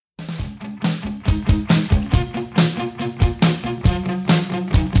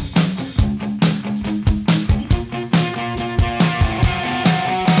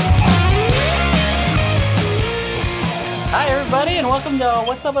welcome to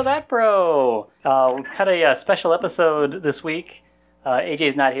What's Up With That Bro? We had a special episode this week.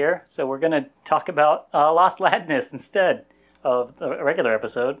 AJ's not here, so we're going to talk about Lost Ladness instead of the regular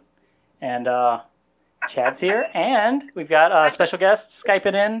episode. And Chad's here, and we've got a special guest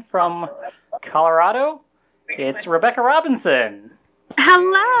Skyping in from Colorado. It's Rebecca Robinson.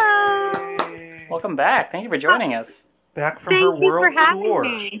 Hello! Welcome back. Thank you for joining us. Back from her world tour.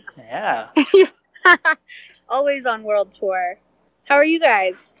 Me. Yeah. Always on world tour. How are you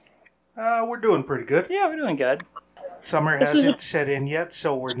guys? We're doing pretty good. Yeah, we're doing good. Summer hasn't set in yet,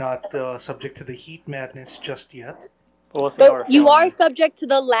 so we're not subject to the heat madness just yet. But we'll see how we're But you feeling. are subject to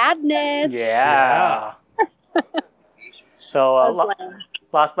the ladness. Yeah. So,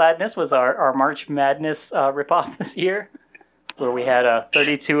 Lost Ladness was our March Madness ripoff this year, where we had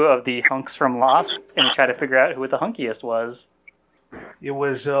 32 of the hunks from Lost, and we tried to figure out who the hunkiest was. It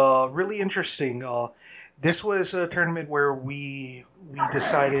was really interesting. This was a tournament where we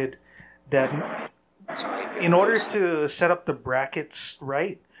decided that in order to set up the brackets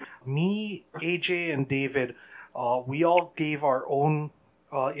right, me, AJ, and David, we all gave our own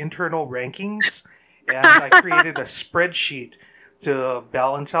internal rankings, and I created a spreadsheet to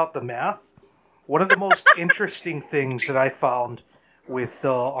balance out the math. One of the most interesting things that I found with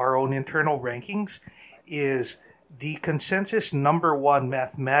our own internal rankings is the consensus number one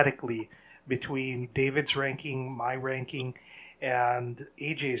mathematically between David's ranking, my ranking, and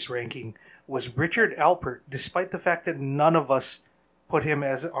AJ's ranking was Richard Alpert, despite the fact that none of us put him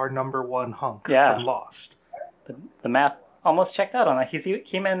as our number one hunk from Lost. The math almost checked out on that. He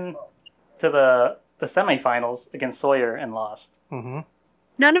came in to the semifinals against Sawyer and lost. Mm-hmm.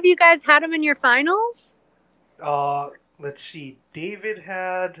 None of you guys had him in your finals? Let's see. David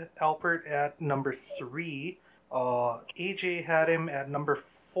had Alpert at number 3. AJ had him at number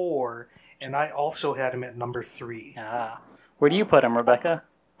 4. And I also had him at number 3. Where do you put him, Rebecca?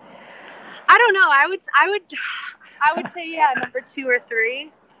 I don't know. I would say number 2 or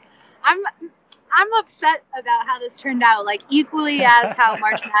 3. I'm upset about how this turned out. Like, equally as how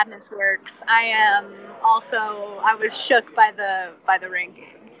March Madness works, I was shook by the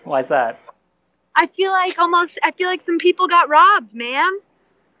rankings. Why's that? I feel like some people got robbed, man.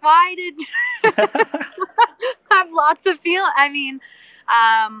 Why did I have lots of I mean,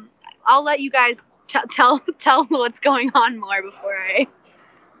 I'll let you guys tell what's going on more before I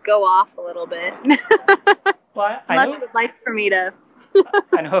go off a little bit. Well, Unless you'd like for me to.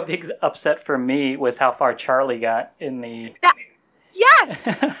 I know a big upset for me was how far Charlie got in the... Yes!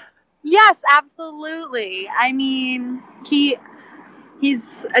 Yes, absolutely. I mean, he's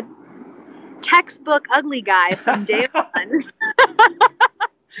a textbook ugly guy from day one.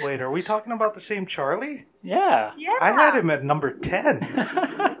 Wait, are we talking about the same Charlie? Yeah. I had him at number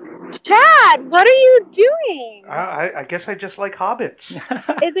 10. Chad, what are you doing? I guess I just like hobbits.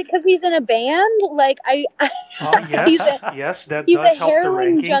 Is it because he's in a band? Like, yes, that he's does a help the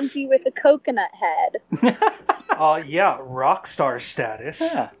heroin rankings. junkie with a coconut head. Yeah, rock star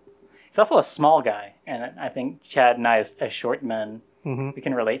status. Yeah. He's also a small guy, and I think Chad and I, as short men, we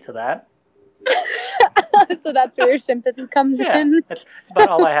can relate to that. So that's where your sympathy comes in? That's about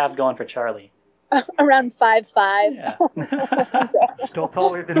all I have going for Charlie. Around 5'5". Yeah. Still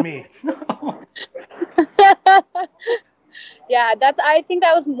taller than me. Yeah, I think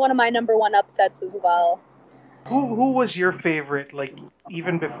that was one of my number one upsets as well. Who was your favorite, like,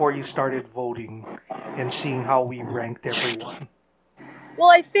 even before you started voting and seeing how we ranked everyone?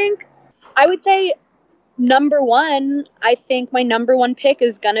 Well, I would say number one, I think my number one pick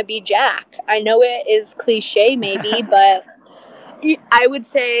is going to be Jack. I know it is cliche maybe, but I would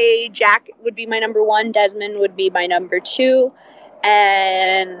say Jack would be my number one, Desmond would be my number 2,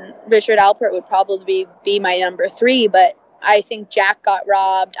 and Richard Alpert would probably be my number 3, but I think Jack got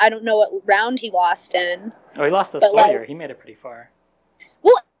robbed. I don't know what round he lost in. Oh, he lost to Sawyer. He made it pretty far.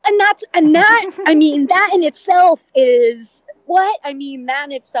 Well, and that, I mean, that in itself is, what? I mean, that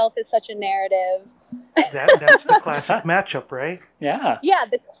in itself is such a narrative. That's the classic matchup, right? Yeah. Yeah,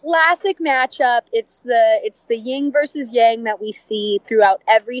 the classic matchup. It's the yin versus yang that we see throughout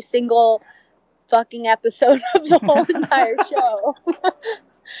every single fucking episode of the whole entire show.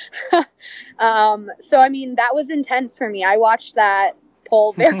 So I mean, that was intense for me. I watched that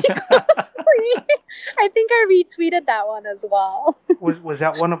poll very closely. I think I retweeted that one as well. Was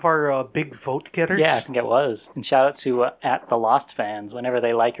that one of our big vote getters? Yeah, I think it was. And shout out to at the Lost fans. Whenever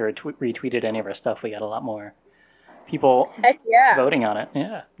they like or retweeted any of our stuff, we got a lot more people voting on it.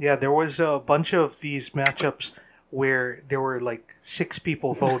 Yeah. Yeah, there was a bunch of these matchups where there were like 6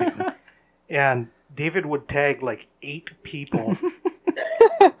 people voting, and David would tag like 8 people,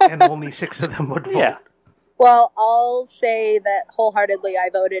 and only 6 of them would vote. Yeah. Well, I'll say that wholeheartedly I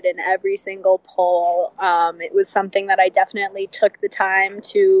voted in every single poll. It was something that I definitely took the time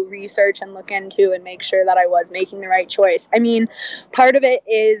to research and look into and make sure that I was making the right choice. I mean, part of it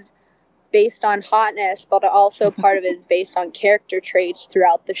is based on hotness, but also part of it is based on character traits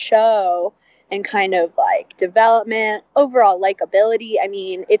throughout the show and kind of like development, overall likability. I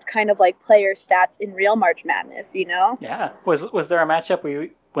mean, it's kind of like player stats in real March Madness, you know? Yeah. Was there a matchup where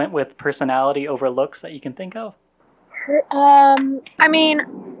you went with personality over looks that you can think of? I mean,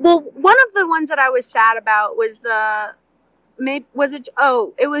 well, one of the ones that I was sad about was it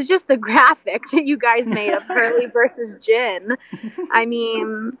was just the graphic that you guys made of Hurley versus Jin. I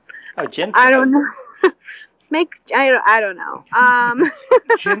mean, Jin. I don't know. I don't know.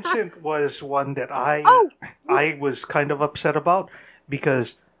 Jinsint was one that I was kind of upset about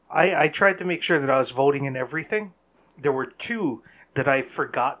because I tried to make sure that I was voting in everything. There were two that I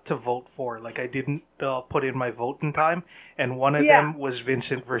forgot to vote for. Like, I didn't put in my vote in time, and one of them was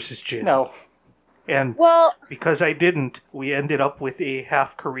Vincent versus Jin. No. And because I didn't, we ended up with a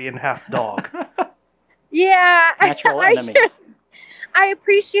half Korean, half dog. Yeah. Natural enemies. I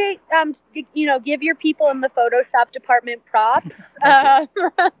appreciate, give your people in the Photoshop department props. Yeah,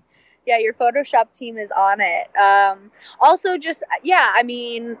 your Photoshop team is on it. Also, I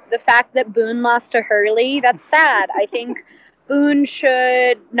mean, the fact that Boone lost to Hurley, that's sad. I think Boone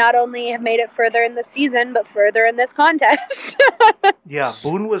should not only have made it further in the season, but further in this contest. Yeah,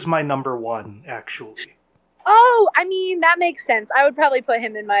 Boone was my number one, actually. Oh, I mean, that makes sense. I would probably put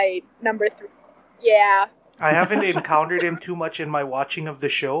him in my number 3. Yeah. I haven't encountered him too much in my watching of the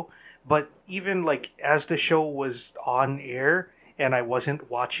show, but even like as the show was on air and I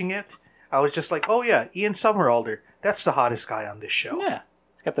wasn't watching it, I was just like, oh yeah, Ian Somerhalder, that's the hottest guy on this show. Yeah,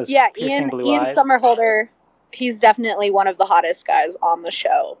 he's got those piercing blue eyes. Ian Somerhalder, he's definitely one of the hottest guys on the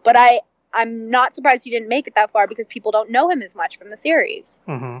show. But I'm not surprised he didn't make it that far because people don't know him as much from the series.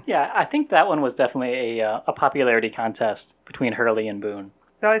 Mm-hmm. Yeah, I think that one was definitely a popularity contest between Hurley and Boone.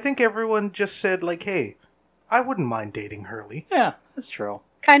 Now, I think everyone just said like, hey, I wouldn't mind dating Hurley. Yeah, that's true.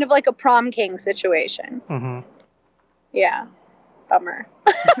 Kind of like a prom king situation. Mm-hmm. Yeah. Bummer.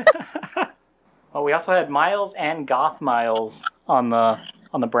 Well, we also had Miles and Goth Miles on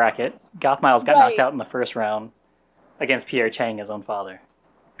the bracket. Goth Miles got knocked out in the first round against Pierre Chang, his own father.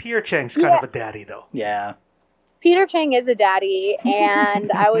 Pierre Chang's kind of a daddy, though. Yeah. Peter Chang is a daddy,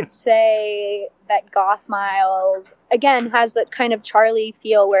 and I would say that Goth Miles, again, has that kind of Charlie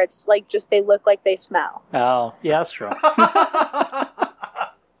feel where it's like just they look like they smell. Oh, yeah, that's true.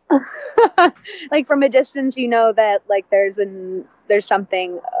 Like from a distance, you know that like there's an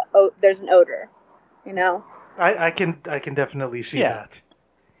odor, you know. I can definitely see that.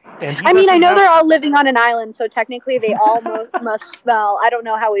 And I know they're all living on an island, so technically they all must smell. I don't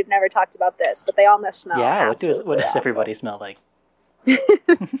know how we've never talked about this, but they all must smell. Yeah, what does everybody smell like?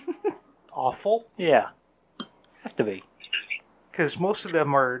 Awful? Yeah. Have to be. Because most of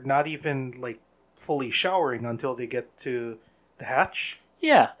them are not even like fully showering until they get to the hatch.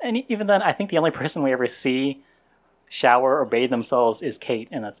 Yeah, and even then, I think the only person we ever see shower or bathe themselves is Kate,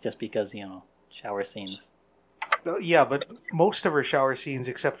 and that's just because, shower scenes. Yeah, but most of her shower scenes,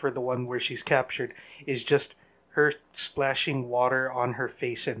 except for the one where she's captured, is just her splashing water on her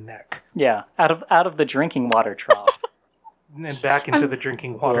face and neck. Yeah, out of the drinking water trough. And then back into the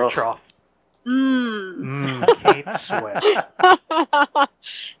drinking water trough. Kate sweats.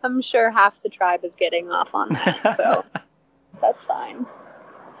 I'm sure half the tribe is getting off on that, so that's fine.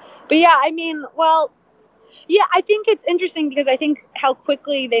 But yeah, I mean, I think it's interesting because I think how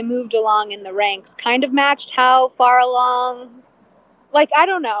quickly they moved along in the ranks kind of matched how far along. Like, I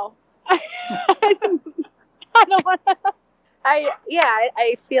don't know. I don't want to.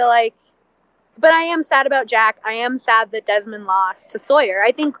 I feel like, but I am sad about Jack. I am sad that Desmond lost to Sawyer.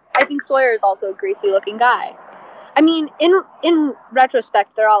 I think Sawyer is also a greasy-looking guy. I mean, in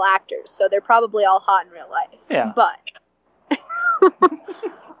retrospect, they're all actors, so they're probably all hot in real life. Yeah. But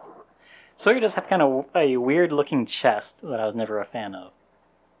Sawyer does have kind of a weird-looking chest that I was never a fan of.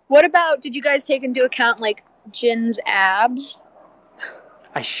 What about, did you guys take into account, like, Jin's abs?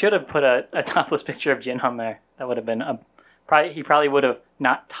 I should have put a topless picture of Jin on there. That would have been he probably would have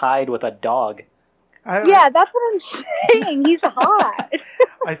not tied with a dog. Yeah, that's what I'm saying. He's hot.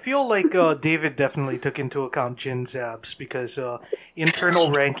 I feel like David definitely took into account Jin's abs because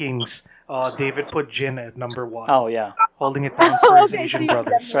internal rankings, David put Jin at number 1. Oh, yeah. Holding it down for his Asian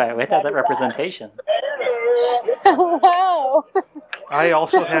brothers. That's right. We had to have that representation. Wow. I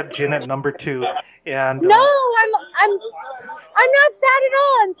also had Jin at number 2. And no, I'm not sad at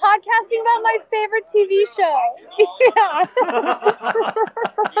all. I'm podcasting about my favorite TV show. Yeah.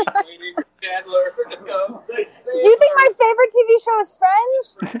 Chandler. You think my favorite TV show is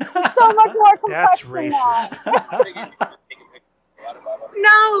Friends? It's so much more complex That's than that. racist.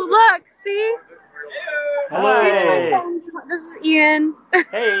 No, look, see? Hey. This is Ian.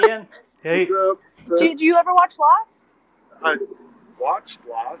 Hey, Ian. Hey, Do you ever watch Lost? I watched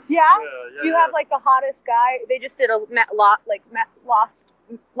Lost. Yeah? Do you have like the hottest guy? They just did a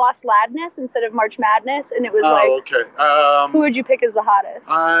Lost Ladness instead of March Madness, and it was like, Okay. who would you pick as the hottest?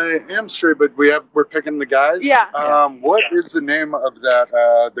 I am straight, but we're picking the guys. Yeah. What is the name of that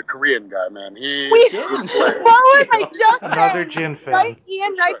the Korean guy, man? He What was slain. was I just another saying? Jin fan. Right,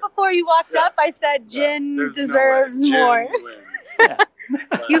 Ian, right before you walked up, I said Jin There's no deserves way. Jin more.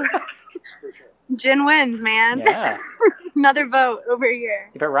 wins. You- Jin wins, man. Yeah. Another vote over here.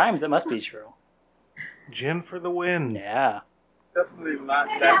 If it rhymes, it must be true. Jin for the win. Yeah. Definitely not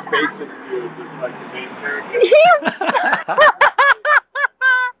that basic dude that's like the main character.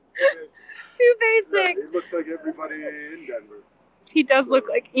 Too basic. He looks like everybody in Denver. He does look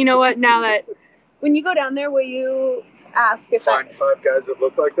like, you know what, now that, when you go down there, will you ask if I, Find 5 guys that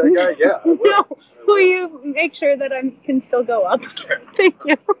look like that guy? Yeah, I will. no, will you make sure that I can still go up? Thank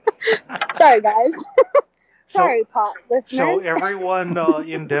you. Sorry, guys. Sorry, pot So listeners. everyone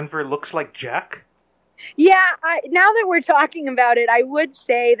in Denver looks like Jack? Yeah, now that we're talking about it, I would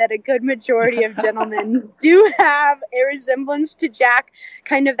say that a good majority of gentlemen do have a resemblance to Jack,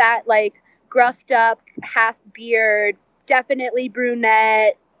 kind of that like gruffed up, half beard, definitely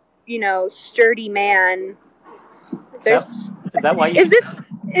brunette, sturdy man. Is that why you...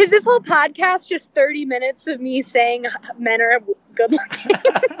 Is this whole podcast just 30 minutes of me saying men are good looking?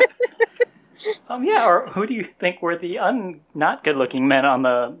 Yeah, or who do you think were the not good-looking men on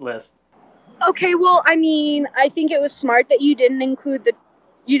the list? Okay, well, I mean, I think it was smart that you didn't include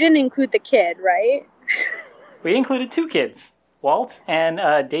the kid, right? We included 2 kids, Walt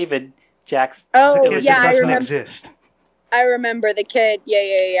and David, Jack's... Oh, The kid yeah, that I doesn't remember. exist. I remember the kid.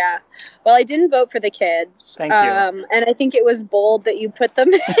 Yeah. Well, I didn't vote for the kids. Thank you. And I think it was bold that you put them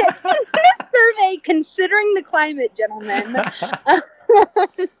in this survey, considering the climate, gentlemen.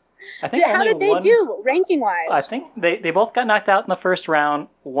 I think How only did they one- do, ranking-wise? I think they both got knocked out in the first round.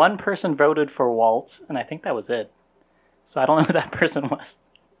 One person voted for Walt, and I think that was it. So I don't know who that person was.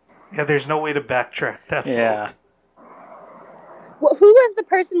 Yeah, there's no way to backtrack that Yeah. vote. Well, who was the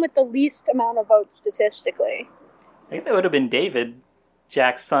person with the least amount of votes statistically? I guess it would have been David,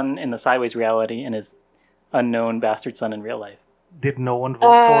 Jack's son in the Sideways reality, and his unknown bastard son in real life. Did no one vote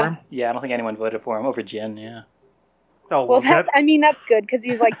for him? Yeah, I don't think anyone voted for him over Jin, yeah. Oh, Well, well, that's good, because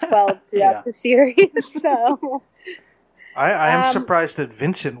he's like 12 throughout Yeah. the series, so... I am surprised that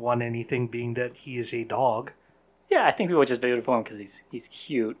Vincent won anything, being that he is a dog. Yeah, I think people just voted for him because he's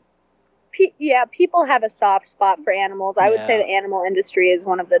cute. People have a soft spot for animals. I would Yeah. say the animal industry is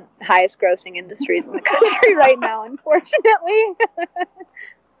one of the highest grossing industries in the country right now, unfortunately.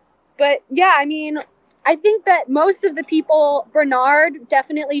 But yeah, I mean, I think that most of the people, Bernard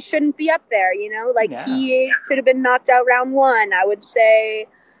definitely shouldn't be up there, Yeah. he should have been knocked out round 1. I would say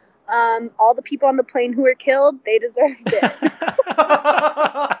all the people on the plane who were killed, they deserved it.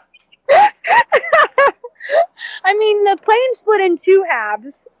 I mean, the plane split in 2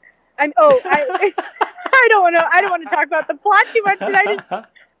 halves. I don't want to talk about the plot too much.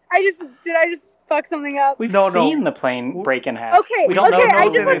 Did I just fuck something up? We've No. seen the plane break in half. Okay, We don't know I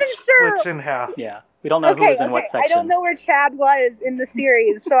who just it wasn't is. sure. Splits in half. Yeah, we don't know who was in what I section. don't know where Chad was in the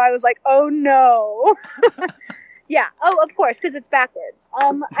series, so I was like, oh no. Yeah. Oh, of course, because it's backwards.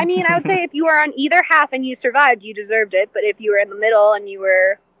 I mean, I would say if you were on either half and you survived, you deserved it. But if you were in the middle and you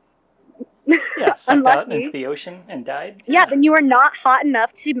were Yeah, sucked out unlucky. into the ocean and died. Yeah, then you were not hot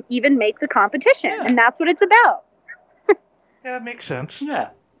enough to even make the competition, Yeah. and that's what it's about. Yeah, it makes sense. Yeah.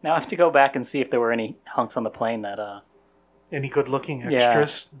 Now I have to go back and see if there were any hunks on the plane that, Any good-looking Yeah.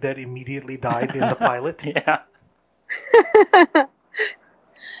 extras that immediately died in the pilot? yeah.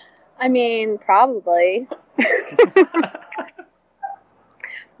 I mean, probably.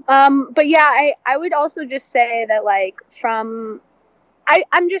 But yeah, I would also just say that, like,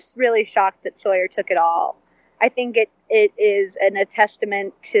 I'm just really shocked that Sawyer took it all. I think it is a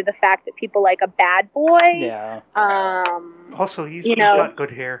testament to the fact that people like a bad boy. Yeah. Also, he's You know- got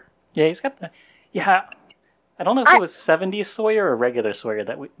good hair. Yeah, he's got the... Yeah. I don't know if it was 70s Sawyer or regular Sawyer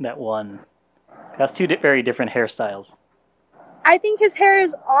that won. That's 2 very different hairstyles. I think his hair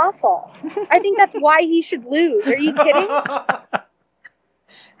is awful. I think that's why he should lose. Are you kidding?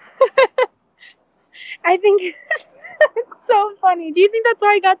 I think it's so funny. Do you think that's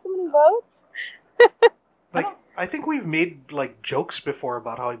why he got so many votes? Like, I think we've made like jokes before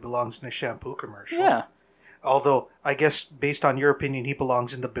about how he belongs in a shampoo commercial. Yeah. Although, I guess, based on your opinion, he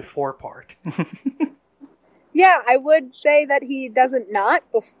belongs in the before part. Yeah, I would say that he doesn't not.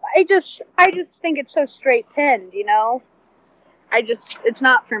 I just think it's so straight pinned, you know? It's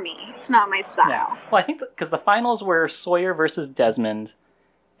not for me. It's not my style. Yeah. Well, I think because the finals were Sawyer versus Desmond,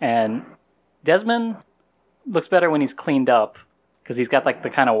 and Desmond looks better when he's cleaned up because he's got like the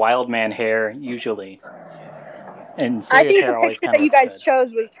kind of wild man hair usually. And I Sawyer's think hair the always picture kind that of you guys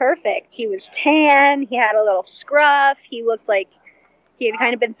chose was perfect. He was tan. He had a little scruff. He looked like he had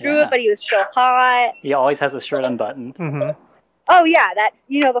kind of been through it, but he was still hot. He always has a shirt unbuttoned. Mm-hmm. Oh yeah, that's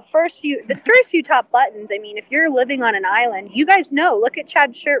the first few top buttons. I mean, if you're living on an island, you guys know. Look at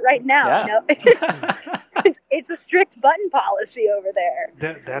Chad's shirt right now. Yeah. You know, it's a strict button policy over there.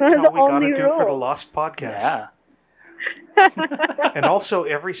 That's how we gotta do for the Lost podcast. Yeah. And also,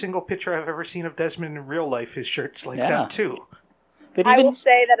 every single picture I've ever seen of Desmond in real life, his shirt's like that too. But I will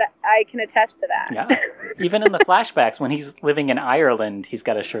say that I can attest to that. Yeah. Even in the flashbacks, when he's living in Ireland, he's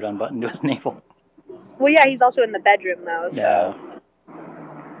got a shirt unbuttoned to his navel. Well, yeah, he's also in the bedroom though. So Yeah.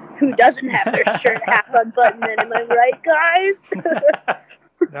 who doesn't have their shirt half unbuttoned? Am I right, guys?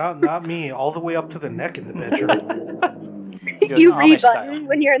 No, not me. All the way up to the neck in the bedroom. You rebutton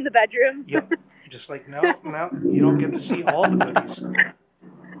when you're in the bedroom. Yep. Just like, no, you don't get to see all the goodies.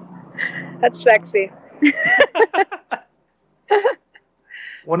 That's sexy.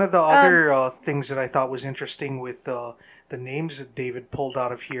 One of the other things that I thought was interesting with the names that David pulled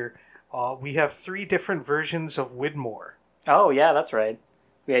out of here, we have 3 different versions of Widmore. Oh, yeah, that's right.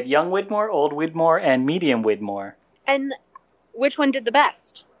 We had young Widmore, old Widmore, and medium Widmore. And which one did the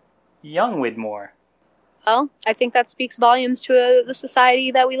best? Young Widmore. Well, I think that speaks volumes to the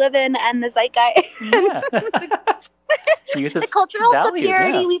society that we live in and the zeitgeist. Yeah. Youth is the cultural valued,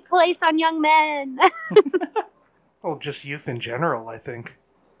 superiority we place on young men. Well, just youth in general, I think.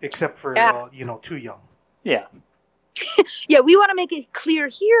 Except for, too young. Yeah. Yeah, we want to make it clear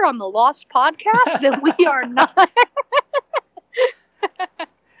here on the Lost podcast that we are not.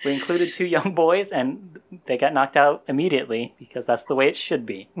 We included 2 young boys, and they got knocked out immediately because that's the way it should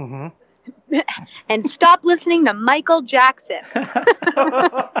be. Mm-hmm. And stop listening to Michael Jackson.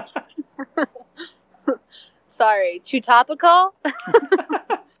 Sorry, too topical?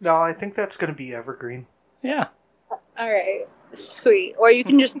 No, I think that's going to be evergreen. Yeah. All right, sweet. Or you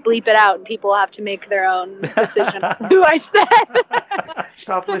can just bleep it out and people have to make their own decision on who I said.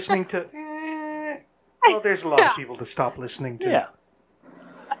 Stop listening to... Well, there's a lot of people to stop listening to. Yeah.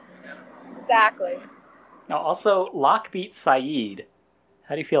 Exactly. Now, also, Locke beat Saeed.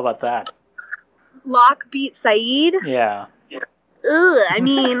 How do you feel about that? Locke beat Saeed? Yeah. I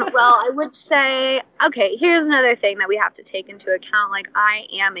mean, well, I would say, okay, here's another thing that we have to take into account. Like, I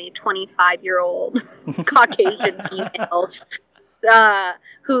am a 25-year-old Caucasian female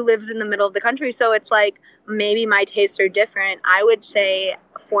who lives in the middle of the country. So it's like, maybe my tastes are different. I would say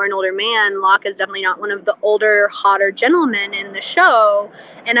for an older man, Locke is definitely not one of the older, hotter gentlemen in the show.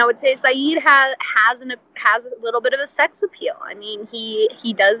 And I would say Saeed has a little bit of a sex appeal. I mean,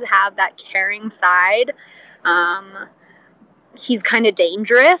 he does have that caring side. He's kind of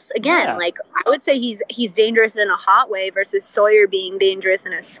dangerous. Again, like I would say he's dangerous in a hot way versus Sawyer being dangerous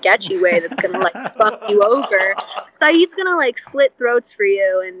in a sketchy way that's gonna like fuck you over. Saeed's gonna like slit throats for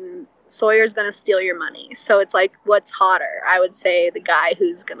you, and Sawyer's gonna steal your money. So it's like, what's hotter? I would say the guy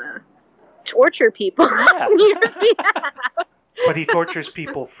who's gonna torture people. But he tortures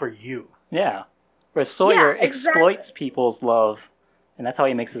people for you. Yeah. Whereas Sawyer exploits people's love, and that's how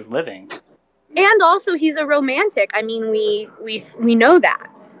he makes his living. And also, he's a romantic. I mean, we know that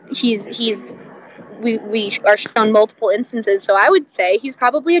we are shown multiple instances. So I would say he's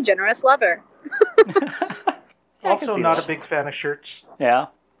probably a generous lover. Also, not a big fan of shirts. Yeah.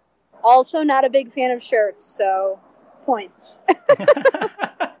 Also, not a big fan of shirts. So, points.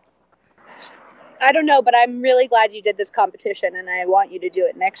 I don't know, but I'm really glad you did this competition, and I want you to do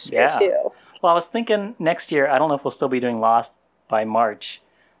it next year too. Well, I was thinking next year. I don't know if we'll still be doing Lost by March.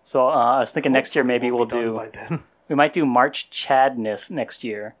 So I was thinking next year maybe we'll do... By then. We might do March Chadness next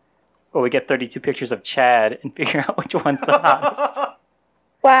year. Or we get 32 pictures of Chad and figure out which one's the hottest.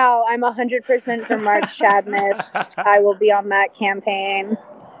 Wow, I'm 100% for March Chadness. I will be on that campaign.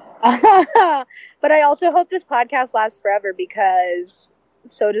 But I also hope this podcast lasts forever because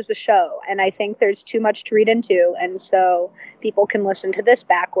so does the show. And I think there's too much to read into. And so people can listen to this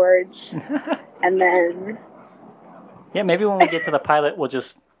backwards. And then... Yeah, maybe when we get to the pilot, we'll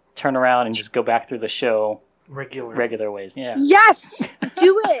just turn around and just go back through the show regular ways. Yeah. Yes,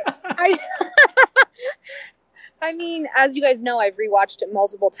 do it. I mean, as you guys know, I've rewatched it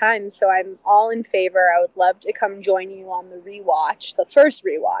multiple times, so I'm all in favor. I would love to come join you on the rewatch, the first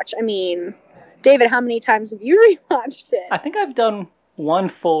rewatch. I mean, David, how many times have you rewatched it? I think I've done one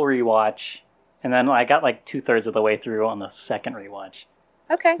full rewatch, and then I got like 2/3 of the way through on the second rewatch.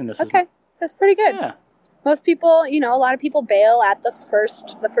 Okay. And this is- Okay. That's pretty good. Yeah. Most people, a lot of people bail at the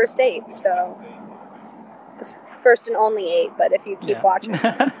first 8, so the first and only 8, but if you keep watching.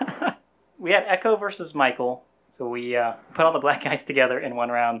 We had Echo versus Michael, so we put all the black guys together in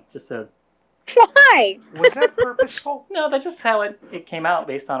one round just to... Why? Was that purposeful? No, that's just how it came out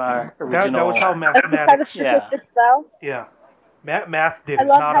based on our original... That was how That's just how the mathematics... statistics fell. Yeah. Math did I it,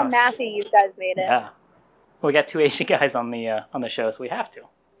 love not how us. mathy you guys made it. Yeah. We got 2 Asian guys on the show, so we have to.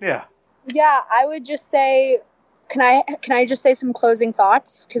 Yeah. Yeah, I would just say, can I just say some closing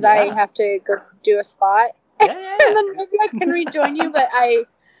thoughts? Because I Yeah. have to go do a spot. Yeah. And then maybe I can rejoin you, but I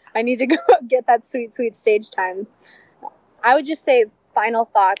need to go get that sweet stage time. I would just say final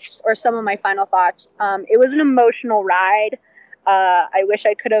thoughts, or some of my final thoughts. It was an emotional ride. I wish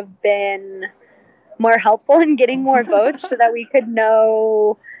I could have been more helpful in getting more votes so that we could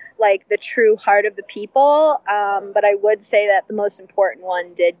know like the true heart of the people. But I would say that the most important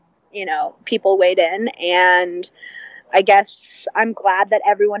one did, people weighed in, and I guess I'm glad that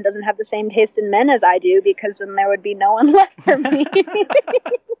everyone doesn't have the same taste in men as I do, because then there would be no one left for me.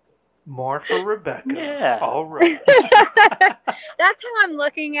 More for Rebecca. Yeah. All right. That's how I'm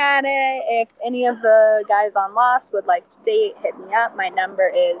looking at it. If any of the guys on Lost would like to date, hit me up. My number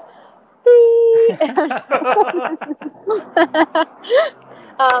is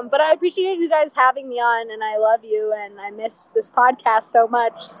but I appreciate you guys having me on, and I love you, and I miss this podcast so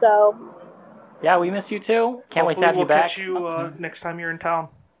much. So Yeah, we miss you too. Can't wait to Hopefully have you back. Catch you next time you're in town.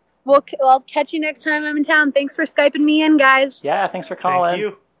 I'll catch you next time I'm in town. Thanks for Skyping me in, guys. Yeah, thanks for calling. Thank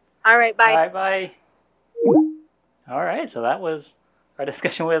you. All right, bye. Bye. All right, so that was our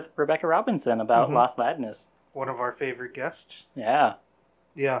discussion with Rebecca Robinson about Lost Ladness. One of our favorite guests. Yeah.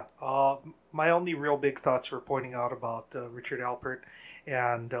 Yeah. My only real big thoughts were pointing out about Richard Alpert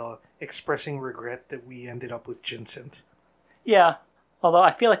and expressing regret that we ended up with Vincent. Yeah. Although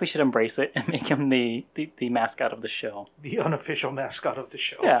I feel like we should embrace it and make him the mascot of the show. The unofficial mascot of the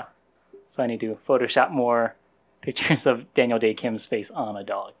show. Yeah. So I need to Photoshop more pictures of Daniel Day Kim's face on a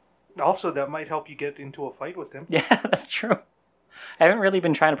dog. Also, that might help you get into a fight with him. Yeah, that's true. I haven't really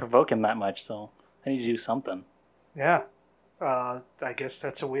been trying to provoke him that much, so I need to do something. Yeah. I guess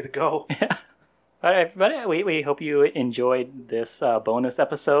that's a way to go. Yeah. All right, everybody, we hope you enjoyed this bonus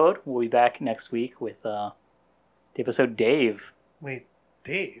episode. We'll be back next week with the episode Dave. Wait,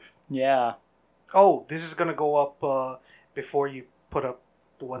 Dave? Yeah. Oh, this is going to go up before you put up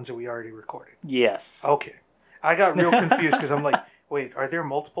the ones that we already recorded. Yes. Okay. I got real confused because I'm like, wait, are there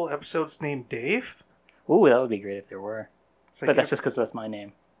multiple episodes named Dave? Ooh, that would be great if there were. It's like But that's just because that's my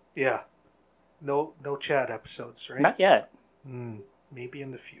name. Yeah. No Chad episodes, right? Not yet. Maybe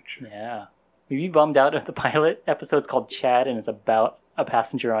in the future. Yeah. Were you bummed out if the pilot episode's called Chad and it's about a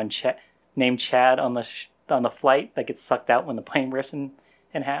passenger on named Chad on the flight that gets sucked out when the plane rips in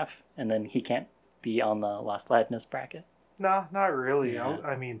half, and then he can't be on the Lost Ladness bracket? No, not really. Yeah.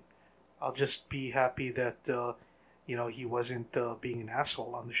 I'll just be happy that he wasn't being an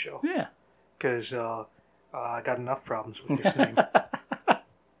asshole on the show. Yeah. Because I got enough problems with his name.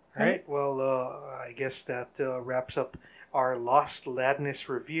 All right. Well, I guess that wraps up our Lost Ladness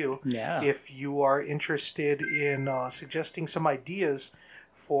review. Yeah. If you are interested in suggesting some ideas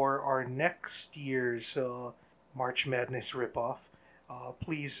for our next year's March Madness ripoff,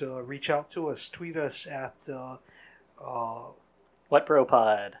 please reach out to us. Tweet us at... What Bro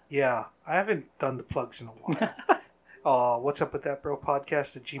Pod? Yeah, I haven't done the plugs in a while. What's Up With That Bro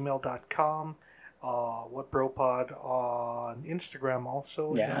Podcast at gmail.com. What Bro Pod on Instagram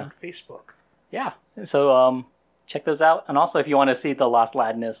also, and Facebook. Yeah. So check those out. And also if you want to see the Lost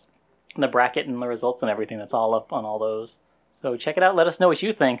Ladness, the bracket and the results and everything, that's all up on all those. So check it out. Let us know what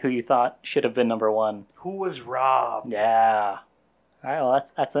you think, who you thought should have been number one. Who was robbed? Yeah. All right, well,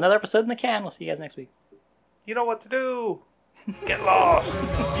 that's another episode in the can. We'll see you guys next week. You know what to do. Get lost.